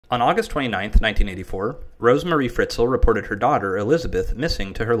On August 29, 1984, Rosemarie Fritzl reported her daughter, Elisabeth,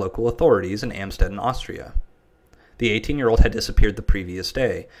 missing to her local authorities in Amstetten, Austria. The 18-year-old had disappeared the previous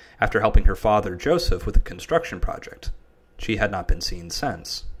day, after helping her father, Josef, with a construction project. She had not been seen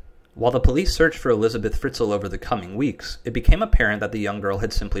since. While the police searched for Elisabeth Fritzl over the coming weeks, it became apparent that the young girl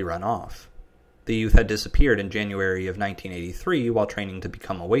had simply run off. The youth had disappeared in January of 1983 while training to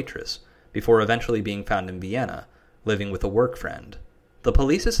become a waitress, before eventually being found in Vienna, living with a work friend. The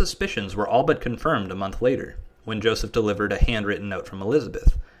police's suspicions were all but confirmed a month later, when Josef delivered a handwritten note from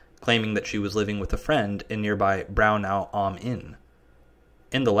Elisabeth, claiming that she was living with a friend in nearby Braunau am Inn.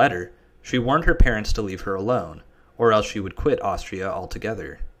 In the letter, she warned her parents to leave her alone, or else she would quit Austria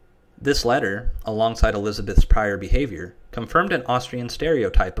altogether. This letter, alongside Elisabeth's prior behavior, confirmed an Austrian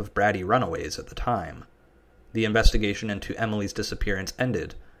stereotype of bratty runaways at the time. The investigation into Emily's disappearance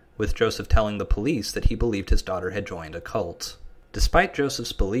ended, with Josef telling the police that he believed his daughter had joined a cult. Despite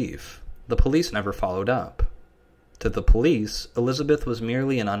Joseph's belief, the police never followed up. To the police, Elisabeth was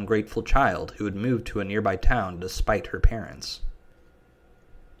merely an ungrateful child who had moved to a nearby town despite her parents.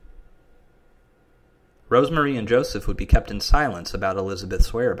 Rosemarie and Josef would be kept in silence about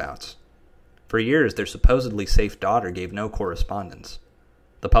Elisabeth's whereabouts. For years, their supposedly safe daughter gave no correspondence.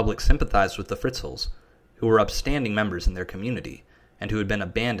 The public sympathized with the Fritzls, who were upstanding members in their community, and who had been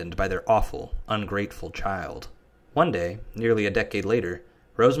abandoned by their awful, ungrateful child. One day, nearly a decade later,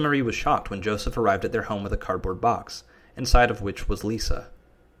 Rosemarie was shocked when Josef arrived at their home with a cardboard box, inside of which was Lisa.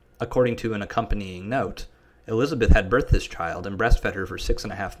 According to an accompanying note, Elisabeth had birthed this child and breastfed her for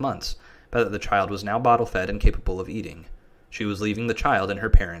 6.5 months, but that the child was now bottle-fed and capable of eating. She was leaving the child in her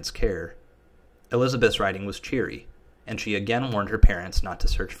parents' care. Elisabeth's writing was cheery, and she again warned her parents not to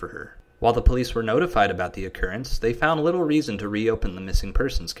search for her. While the police were notified about the occurrence, they found little reason to reopen the missing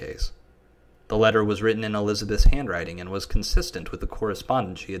persons case. The letter was written in Elisabeth's handwriting and was consistent with the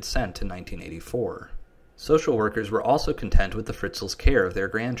correspondence she had sent in 1984. Social workers were also content with the Fritzls' care of their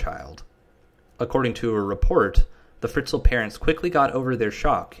grandchild. According to a report, the Fritzl parents quickly got over their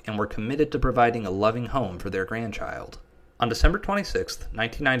shock and were committed to providing a loving home for their grandchild. On December 26,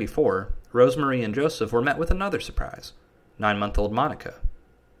 1994, Rosemarie and Josef were met with another surprise: 9-month-old Monica.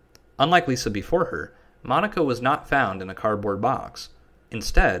 Unlike Lisa before her, Monica was not found in a cardboard box.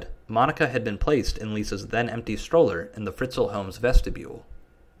 Instead, Monica had been placed in Lisa's then-empty stroller in the Fritzl home's vestibule.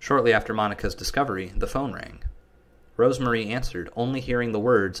 Shortly after Monica's discovery, the phone rang. Rosemarie answered, only hearing the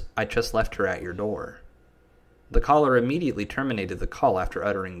words, "I just left her at your door." The caller immediately terminated the call after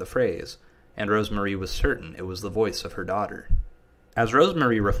uttering the phrase, and Rosemarie was certain it was the voice of her daughter. As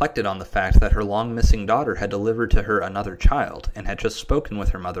Rosemarie reflected on the fact that her long-missing daughter had delivered to her another child and had just spoken with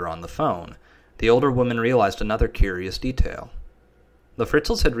her mother on the phone, the older woman realized another curious detail. The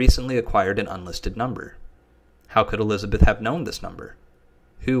Fritzls had recently acquired an unlisted number. How could Elisabeth have known this number?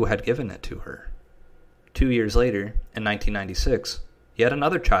 Who had given it to her? 2 years later, in 1996, yet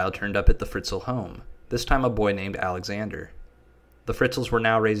another child turned up at the Fritzl home, this time a boy named Alexander. The Fritzls were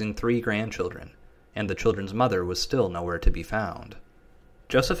now raising 3 grandchildren, and the children's mother was still nowhere to be found.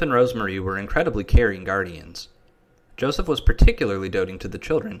 Josef and Rosemarie were incredibly caring guardians. Josef was particularly doting to the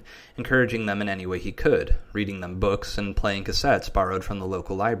children, encouraging them in any way he could, reading them books and playing cassettes borrowed from the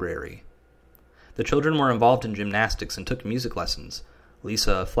local library. The children were involved in gymnastics and took music lessons,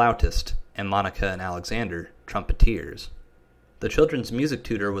 Lisa a flautist, and Monica and Alexander trumpeteers. The children's music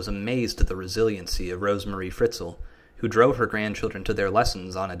tutor was amazed at the resiliency of Rosemarie Fritzl, who drove her grandchildren to their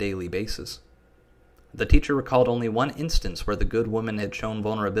lessons on a daily basis. The teacher recalled only one instance where the good woman had shown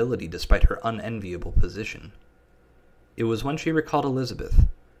vulnerability despite her unenviable position. It was when she recalled Elisabeth,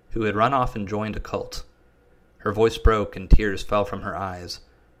 who had run off and joined a cult. Her voice broke and tears fell from her eyes.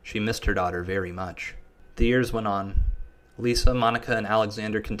 She missed her daughter very much. The years went on. Lisa, Monica, and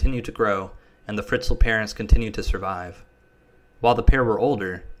Alexander continued to grow, and the Fritzl parents continued to survive. While the pair were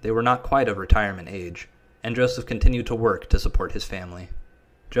older, they were not quite of retirement age, and Josef continued to work to support his family.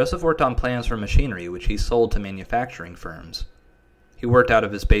 Josef worked on plans for machinery which he sold to manufacturing firms. He worked out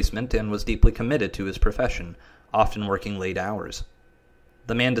of his basement and was deeply committed to his profession, often working late hours.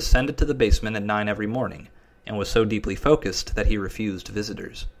 The man descended to the basement at 9 every morning, and was so deeply focused that he refused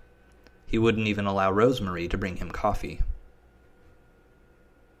visitors. He wouldn't even allow Rosemarie to bring him coffee.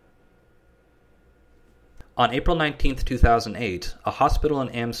 On April 19, 2008, a hospital in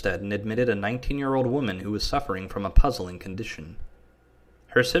Amstetten admitted a 19-year-old woman who was suffering from a puzzling condition.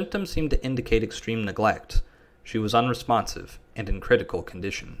 Her symptoms seemed to indicate extreme neglect. She was unresponsive and in critical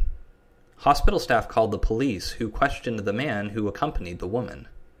condition. Hospital staff called the police, who questioned the man who accompanied the woman,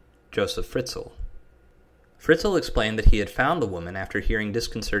 Josef Fritzl. Fritzl explained that he had found the woman after hearing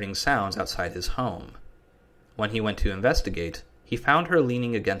disconcerting sounds outside his home. When he went to investigate, he found her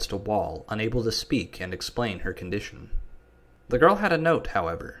leaning against a wall, unable to speak and explain her condition. The girl had a note,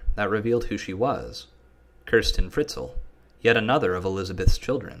 however, that revealed who she was: Kirsten Fritzl, yet another of Elisabeth's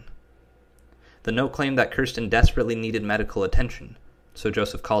children. The note claimed that Kirsten desperately needed medical attention, so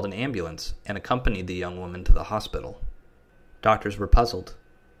Josef called an ambulance and accompanied the young woman to the hospital. Doctors were puzzled.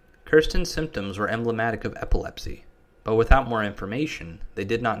 Kirsten's symptoms were emblematic of epilepsy, but without more information, they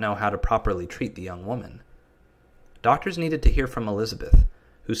did not know how to properly treat the young woman. Doctors needed to hear from Elisabeth,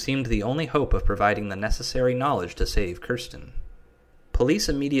 who seemed the only hope of providing the necessary knowledge to save Kirsten. Police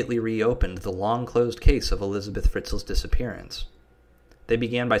immediately reopened the long-closed case of Elisabeth Fritzl's disappearance. They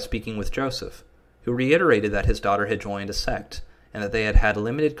began by speaking with Josef, who reiterated that his daughter had joined a sect and that they had had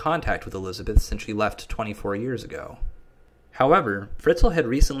limited contact with Elisabeth since she left 24 years ago. However, Fritzl had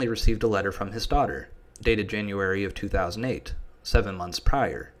recently received a letter from his daughter, dated January of 2008, 7 months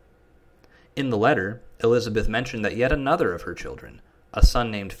prior. In the letter, Elisabeth mentioned that yet another of her children, a son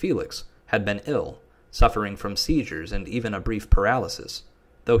named Felix, had been ill, suffering from seizures and even a brief paralysis,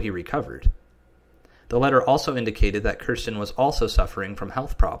 though he recovered. The letter also indicated that Kirsten was also suffering from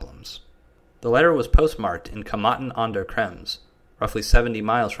health problems. The letter was postmarked in Kamaten an der Krems, roughly 70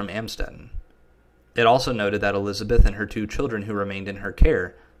 miles from Amstetten. It also noted that Elisabeth and her 2 children who remained in her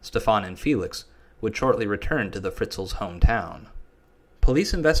care, Stefan and Felix, would shortly return to the Fritzls' hometown.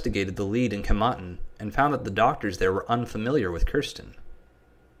 Police investigated the lead in Kamaten and found that the doctors there were unfamiliar with Kirsten.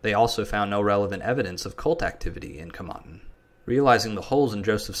 They also found no relevant evidence of cult activity in Kamaten. Realizing the holes in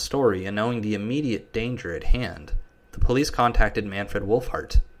Josef's story and knowing the immediate danger at hand, the police contacted Manfred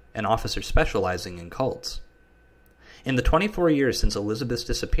Wolfhart, an officer specializing in cults. In the 24 years since Elisabeth's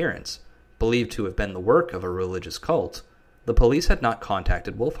disappearance, believed to have been the work of a religious cult, the police had not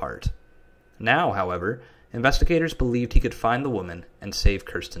contacted Wolfhart. Now, however, investigators believed he could find the woman and save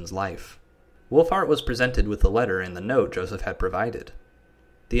Kirsten's life. Wolfhart was presented with the letter and the note Josef had provided.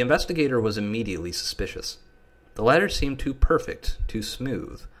 The investigator was immediately suspicious. The letters seemed too perfect, too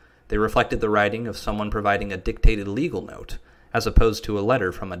smooth. They reflected the writing of someone providing a dictated legal note, as opposed to a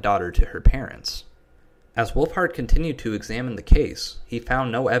letter from a daughter to her parents. As Wolfhart continued to examine the case, he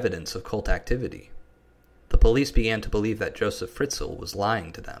found no evidence of cult activity. The police began to believe that Josef Fritzl was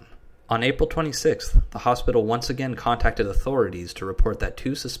lying to them. On April 26th, the hospital once again contacted authorities to report that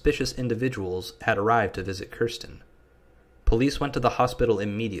 2 suspicious individuals had arrived to visit Kirsten. Police went to the hospital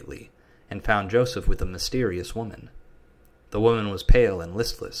immediately and found Josef with a mysterious woman. The woman was pale and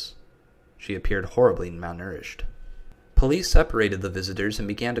listless. She appeared horribly malnourished. Police separated the visitors and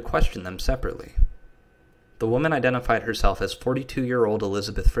began to question them separately. The woman identified herself as 42-year-old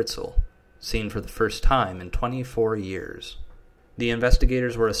Elisabeth Fritzl, seen for the first time in 24 years. The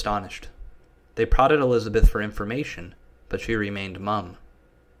investigators were astonished. They prodded Elisabeth for information, but she remained mum.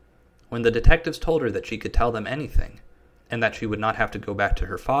 When the detectives told her that she could tell them anything, and that she would not have to go back to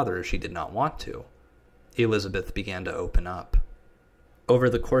her father if she did not want to, Elisabeth began to open up. Over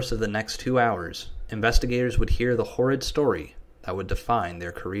the course of the next 2 hours, investigators would hear the horrid story that would define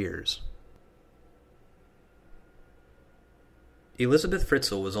their careers. Elisabeth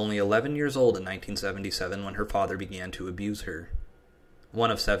Fritzl was only 11 years old in 1977 when her father began to abuse her. One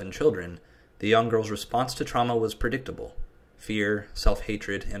of 7 children, the young girl's response to trauma was predictable: fear,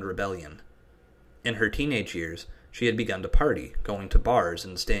 self-hatred, and rebellion. In her teenage years, she had begun to party, going to bars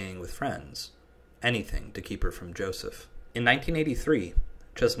and staying with friends. Anything to keep her from Josef. In 1983,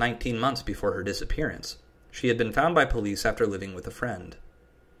 just 19 months before her disappearance, she had been found by police after living with a friend.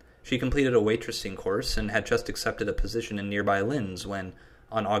 She completed a waitressing course and had just accepted a position in nearby Linz when,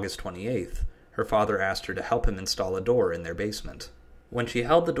 on August 28th, her father asked her to help him install a door in their basement. When she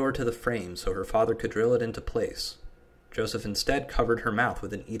held the door to the frame so her father could drill it into place, Josef instead covered her mouth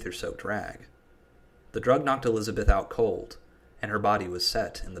with an ether-soaked rag. The drug knocked Elisabeth out cold, and her body was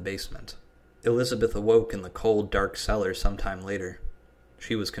set in the basement. Elisabeth awoke in the cold, dark cellar sometime later.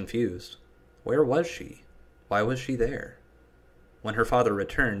 She was confused. Where was she? Why was she there? When her father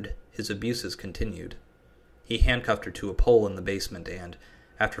returned, his abuses continued. He handcuffed her to a pole in the basement and,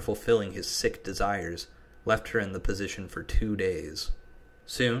 after fulfilling his sick desires, left her in the position for 2 days.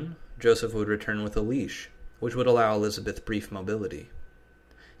 Soon, Josef would return with a leash, which would allow Elisabeth brief mobility.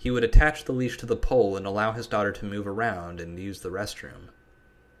 He would attach the leash to the pole and allow his daughter to move around and use the restroom.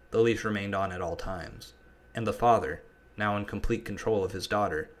 The leash remained on at all times, and the father, now in complete control of his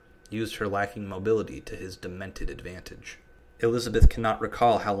daughter, used her lacking mobility to his demented advantage. Elisabeth cannot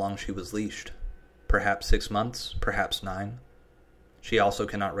recall how long she was leashed. Perhaps 6 months, perhaps 9. She also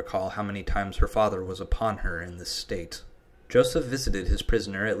cannot recall how many times her father was upon her in this state. Josef visited his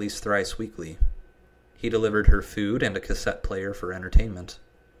prisoner at least thrice weekly. He delivered her food and a cassette player for entertainment.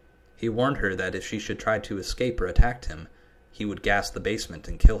 He warned her that if she should try to escape or attack him, he would gas the basement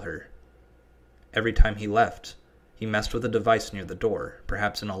and kill her. Every time he left, he messed with a device near the door,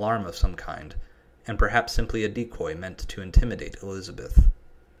 perhaps an alarm of some kind, and perhaps simply a decoy meant to intimidate Elisabeth.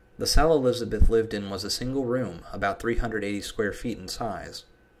 The cell Elisabeth lived in was a single room, about 380 square feet in size.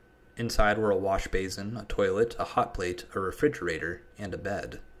 Inside were a wash basin, a toilet, a hot plate, a refrigerator, and a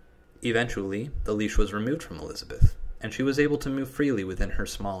bed. Eventually, the leash was removed from Elisabeth, and she was able to move freely within her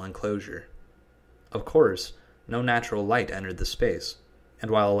small enclosure. Of course, no natural light entered the space,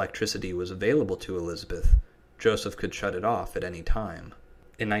 and while electricity was available to Elisabeth, Josef could shut it off at any time.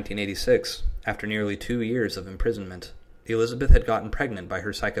 In 1986, after nearly 2 years of imprisonment, Elisabeth had gotten pregnant by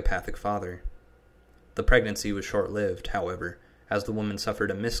her psychopathic father. The pregnancy was short-lived, however, as the woman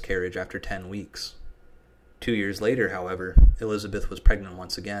suffered a miscarriage after 10 weeks. 2 years later, however, Elisabeth was pregnant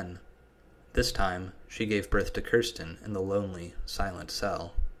once again. This time, she gave birth to Kirsten in the lonely, silent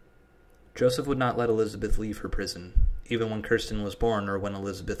cell. Josef would not let Elisabeth leave her prison, even when Kirsten was born or when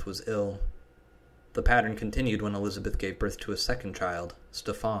Elisabeth was ill. The pattern continued when Elisabeth gave birth to a second child,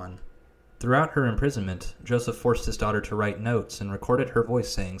 Stefan. Throughout her imprisonment, Josef forced his daughter to write notes and recorded her voice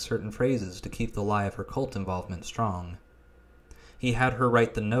saying certain phrases to keep the lie of her cult involvement strong. He had her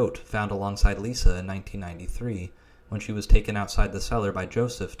write the note found alongside Lisa in 1993, when she was taken outside the cellar by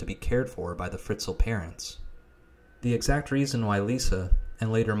Josef to be cared for by the Fritzl parents. The exact reason why Lisa,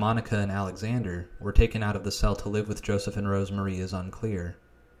 and later Monica and Alexander, were taken out of the cell to live with Josef and Rosemarie is unclear.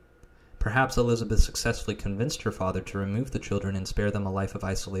 Perhaps Elisabeth successfully convinced her father to remove the children and spare them a life of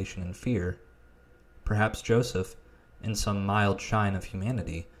isolation and fear. Perhaps Josef, in some mild shine of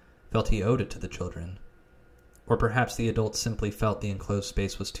humanity, felt he owed it to the children. Or perhaps the adults simply felt the enclosed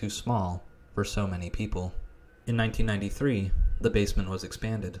space was too small for so many people. In 1993, the basement was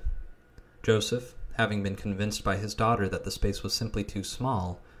expanded. Josef, having been convinced by his daughter that the space was simply too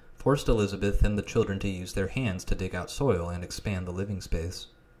small, forced Elisabeth and the children to use their hands to dig out soil and expand the living space.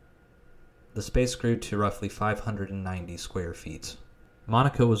 The space grew to roughly 590 square feet.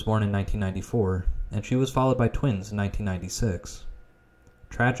 Monica was born in 1994, and she was followed by twins in 1996.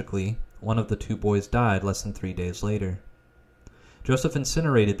 Tragically, one of the 2 boys died less than 3 days later. Josef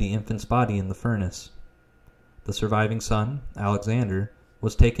incinerated the infant's body in the furnace. The surviving son, Alexander,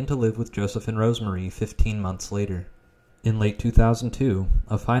 was taken to live with Josef and Rosemarie 15 months later. In late 2002,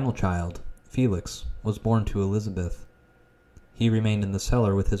 a final child, Felix, was born to Elisabeth. He remained in the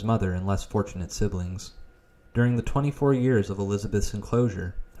cellar with his mother and less fortunate siblings. During the 24 years of Elisabeth's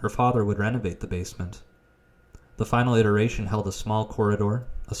enclosure, her father would renovate the basement. The final iteration held a small corridor,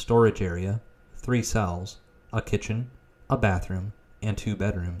 a storage area, 3 cells, a kitchen, a bathroom, and 2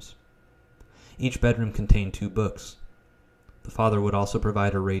 bedrooms. Each bedroom contained 2 books. The father would also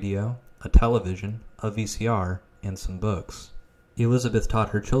provide a radio, a television, a VCR, and some books. Elisabeth taught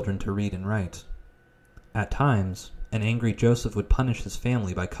her children to read and write. At times, an angry Josef would punish his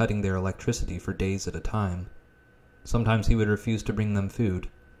family by cutting their electricity for days at a time. Sometimes he would refuse to bring them food,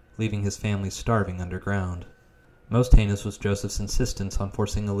 leaving his family starving underground. Most heinous was Josef's insistence on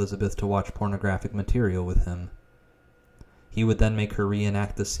forcing Elisabeth to watch pornographic material with him. He would then make her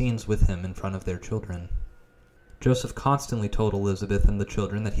reenact the scenes with him in front of their children. Josef constantly told Elisabeth and the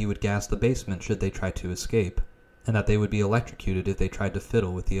children that he would gas the basement should they try to escape, and that they would be electrocuted if they tried to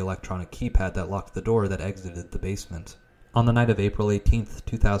fiddle with the electronic keypad that locked the door that exited the basement. On the night of April 18,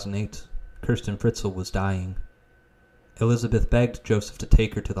 2008, Kirsten Fritzl was dying. Elisabeth begged Josef to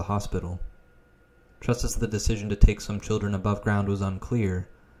take her to the hospital. Just as the decision to take some children above ground was unclear,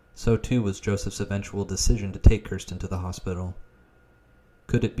 so too was Josef's eventual decision to take Kirsten to the hospital.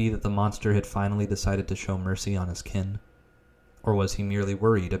 Could it be that the monster had finally decided to show mercy on his kin? Or was he merely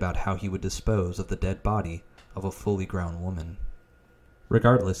worried about how he would dispose of the dead body of a fully grown woman?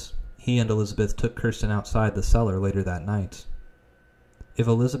 Regardless, he and Elisabeth took Kirsten outside the cellar later that night. If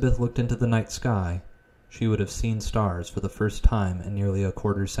Elisabeth looked into the night sky, she would have seen stars for the first time in nearly a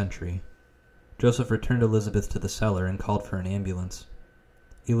quarter century. Josef returned Elisabeth to the cellar and called for an ambulance.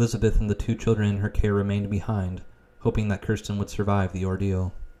 Elisabeth and the 2 children in her care remained behind, hoping that Kirsten would survive the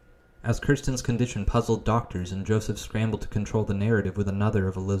ordeal. As Kirsten's condition puzzled doctors and Josef scrambled to control the narrative with another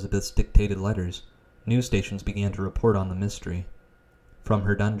of Elisabeth's dictated letters, news stations began to report on the mystery. From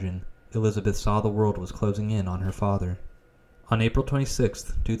her dungeon, Elisabeth saw the world was closing in on her father. On April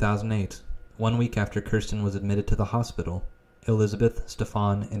 26, 2008, 1 week after Kirsten was admitted to the hospital, Elisabeth,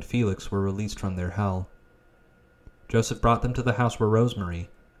 Stefan, and Felix were released from their hell. Josef brought them to the house where Rosemarie,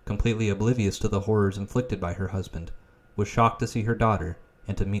 completely oblivious to the horrors inflicted by her husband, was shocked to see her daughter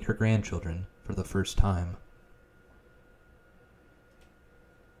and to meet her grandchildren for the first time.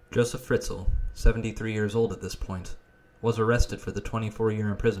 Josef Fritzl, 73 years old at this point, was arrested for the 24-year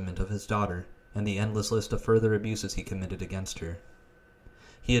imprisonment of his daughter and the endless list of further abuses he committed against her.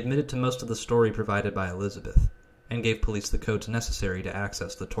 He admitted to most of the story provided by Elisabeth, and gave police the codes necessary to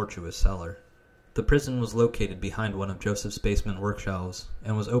access the tortuous cellar. The prison was located behind one of Josef's basement workshelves,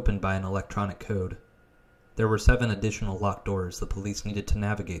 and was opened by an electronic code. There were 7 additional locked doors the police needed to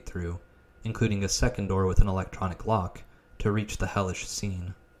navigate through, including a second door with an electronic lock, to reach the hellish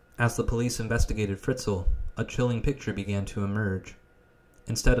scene. As the police investigated Fritzl, a chilling picture began to emerge.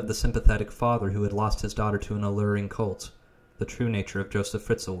 Instead of the sympathetic father who had lost his daughter to an alluring cult, the true nature of Josef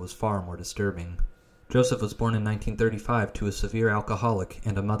Fritzl was far more disturbing. Josef was born in 1935 to a severe alcoholic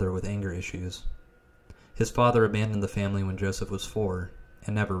and a mother with anger issues. His father abandoned the family when Josef was 4,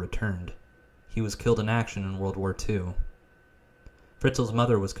 and never returned. He was killed in action in World War II. Fritzl's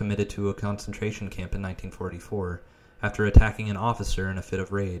mother was committed to a concentration camp in 1944, after attacking an officer in a fit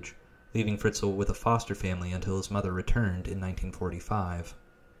of rage, leaving Fritzl with a foster family until his mother returned in 1945.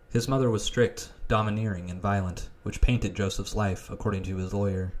 His mother was strict, domineering, and violent, which painted Josef's life, according to his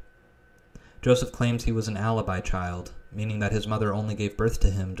lawyer. Josef claims he was an alibi child, meaning that his mother only gave birth to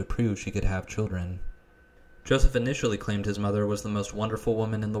him to prove she could have children. Josef initially claimed his mother was the most wonderful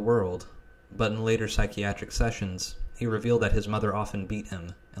woman in the world, but in later psychiatric sessions, he revealed that his mother often beat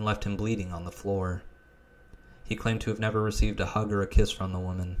him and left him bleeding on the floor. He claimed to have never received a hug or a kiss from the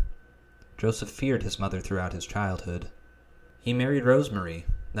woman. Josef feared his mother throughout his childhood. He married Rosemary,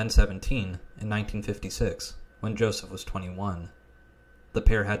 then 17, in 1956, when Josef was 21. The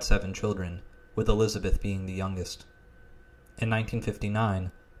pair had 7 children, with Elisabeth being the youngest. In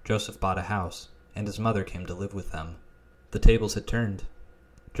 1959, Josef bought a house, and his mother came to live with them. The tables had turned.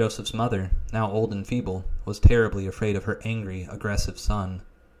 Josef's mother, now old and feeble, was terribly afraid of her angry, aggressive son.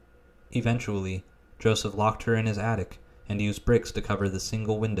 Eventually, Josef locked her in his attic and used bricks to cover the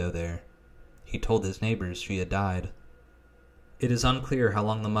single window there. He told his neighbors she had died. It is unclear how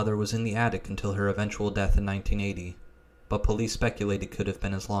long the mother was in the attic until her eventual death in 1980, but police speculate it could have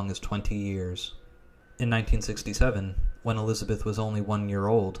been as long as 20 years. In 1967, when Elisabeth was only 1 year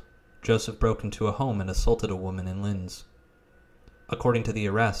old, Josef broke into a home and assaulted a woman in Linz. According to the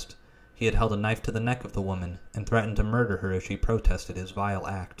arrest, he had held a knife to the neck of the woman and threatened to murder her if she protested his vile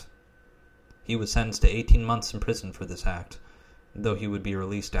act. He was sentenced to 18 months in prison for this act, though he would be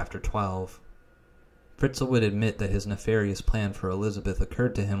released after 12. Fritzl would admit that his nefarious plan for Elisabeth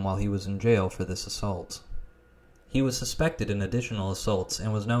occurred to him while he was in jail for this assault. He was suspected in additional assaults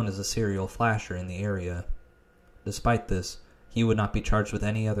and was known as a serial flasher in the area. Despite this, he would not be charged with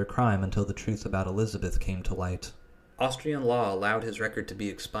any other crime until the truth about Elisabeth came to light. Austrian law allowed his record to be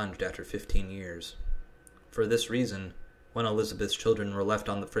expunged after 15 years. For this reason, when Elisabeth's children were left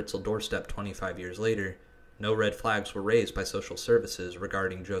on the Fritzl doorstep 25 years later, no red flags were raised by social services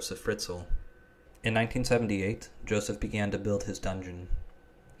regarding Josef Fritzl. In 1978, Josef began to build his dungeon.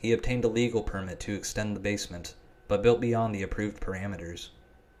 He obtained a legal permit to extend the basement, but built beyond the approved parameters.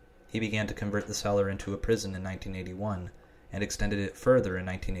 He began to convert the cellar into a prison in 1981, and extended it further in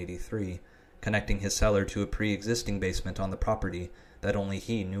 1983, connecting his cellar to a pre-existing basement on the property that only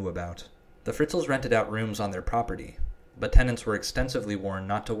he knew about. The Fritzls rented out rooms on their property, but tenants were extensively warned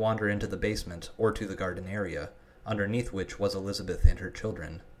not to wander into the basement or to the garden area, underneath which was Elisabeth and her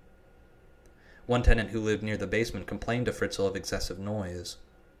children. One tenant who lived near the basement complained to Fritzl of excessive noise,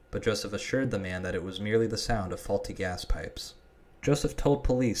 but Josef assured the man that it was merely the sound of faulty gas pipes. Josef told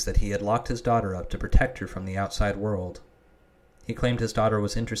police that he had locked his daughter up to protect her from the outside world. He claimed his daughter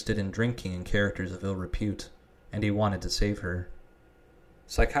was interested in drinking and characters of ill repute, and he wanted to save her.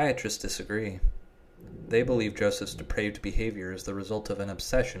 Psychiatrists disagree. They believe Joseph's depraved behavior is the result of an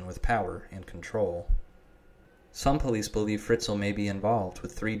obsession with power and control. Some police believe Fritzl may be involved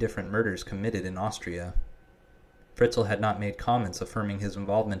with 3 different murders committed in Austria. Fritzl had not made comments affirming his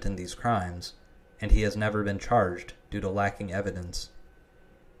involvement in these crimes, and he has never been charged due to lacking evidence.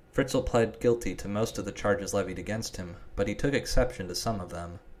 Fritzl pled guilty to most of the charges levied against him, but he took exception to some of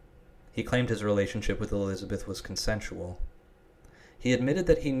them. He claimed his relationship with Elisabeth was consensual. He admitted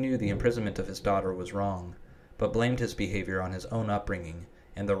that he knew the imprisonment of his daughter was wrong, but blamed his behavior on his own upbringing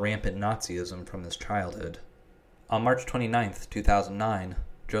and the rampant Nazism from his childhood. On March 29, 2009,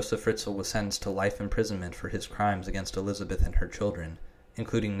 Josef Fritzl was sentenced to life imprisonment for his crimes against Elisabeth and her children,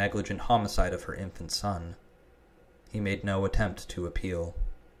 including negligent homicide of her infant son. He made no attempt to appeal.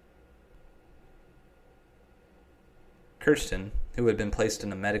 Kirsten, who had been placed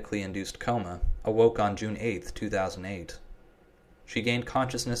in a medically induced coma, awoke on June 8, 2008. She gained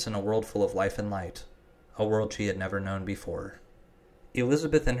consciousness in a world full of life and light, a world she had never known before.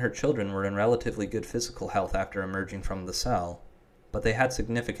 Elisabeth and her children were in relatively good physical health after emerging from the cell, but they had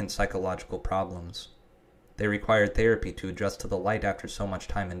significant psychological problems. They required therapy to adjust to the light after so much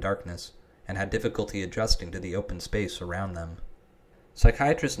time in darkness, and had difficulty adjusting to the open space around them.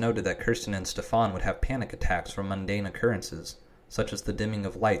 Psychiatrists noted that Kirsten and Stefan would have panic attacks from mundane occurrences, such as the dimming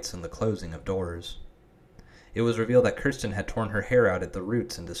of lights and the closing of doors. It was revealed that Kirsten had torn her hair out at the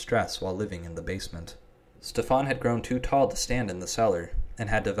roots in distress while living in the basement. Stefan had grown too tall to stand in the cellar, and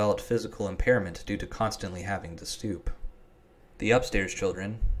had developed physical impairment due to constantly having to stoop. The upstairs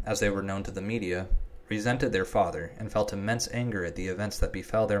children, as they were known to the media, resented their father and felt immense anger at the events that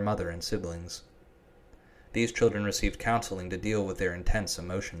befell their mother and siblings. These children received counseling to deal with their intense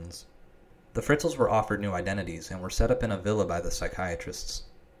emotions. The Fritzls were offered new identities and were set up in a villa by the psychiatrists.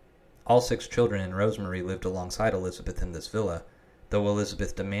 All 6 children and Rosemary lived alongside Elisabeth in this villa, though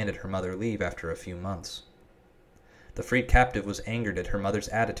Elisabeth demanded her mother leave after a few months. The freed captive was angered at her mother's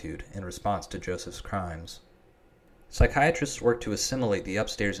attitude in response to Josef's crimes. Psychiatrists worked to assimilate the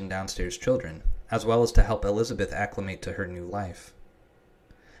upstairs and downstairs children, as well as to help Elisabeth acclimate to her new life.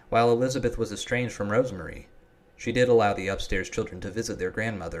 While Elisabeth was estranged from Rosemary, she did allow the upstairs children to visit their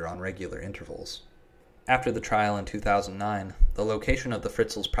grandmother on regular intervals. After the trial in 2009, the location of the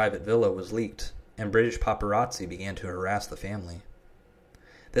Fritzls' private villa was leaked, and British paparazzi began to harass the family.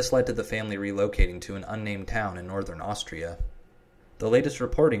 This led to the family relocating to an unnamed town in northern Austria. The latest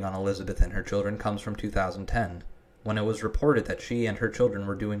reporting on Elisabeth and her children comes from 2010, when it was reported that she and her children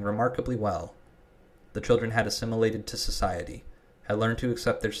were doing remarkably well. The children had assimilated to society, had learned to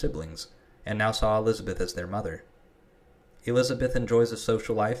accept their siblings, and now saw Elisabeth as their mother. Elisabeth enjoys a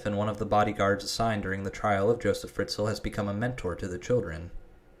social life, and one of the bodyguards assigned during the trial of Josef Fritzl has become a mentor to the children.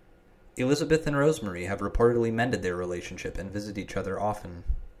 Elisabeth and Rosemary have reportedly mended their relationship and visit each other often.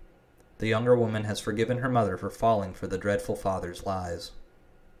 The younger woman has forgiven her mother for falling for the dreadful father's lies.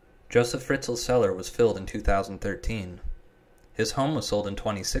 Josef Fritzl's cellar was filled in 2013. His home was sold in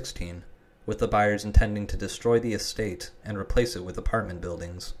 2016, with the buyers intending to destroy the estate and replace it with apartment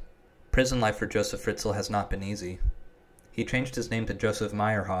buildings. Prison life for Josef Fritzl has not been easy. He changed his name to Josef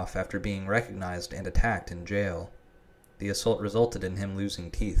Meyerhoff after being recognized and attacked in jail. The assault resulted in him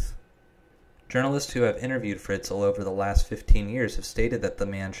losing teeth. Journalists who have interviewed Fritzl over the last 15 years have stated that the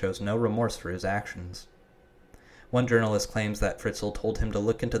man shows no remorse for his actions. One journalist claims that Fritzl told him to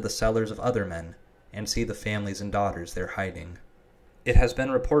look into the cellars of other men and see the families and daughters there hiding. It has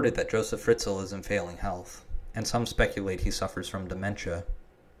been reported that Josef Fritzl is in failing health, and some speculate he suffers from dementia.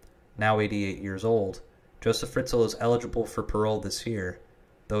 Now 88 years old, Josef Fritzl is eligible for parole this year,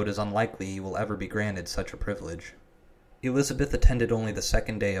 though it is unlikely he will ever be granted such a privilege. Elisabeth attended only the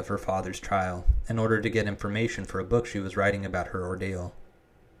second day of her father's trial in order to get information for a book she was writing about her ordeal.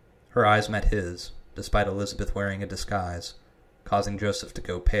 Her eyes met his, despite Elisabeth wearing a disguise, causing Josef to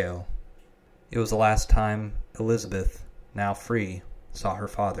go pale. It was the last time Elisabeth, now free, saw her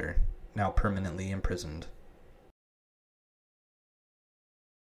father, now permanently imprisoned.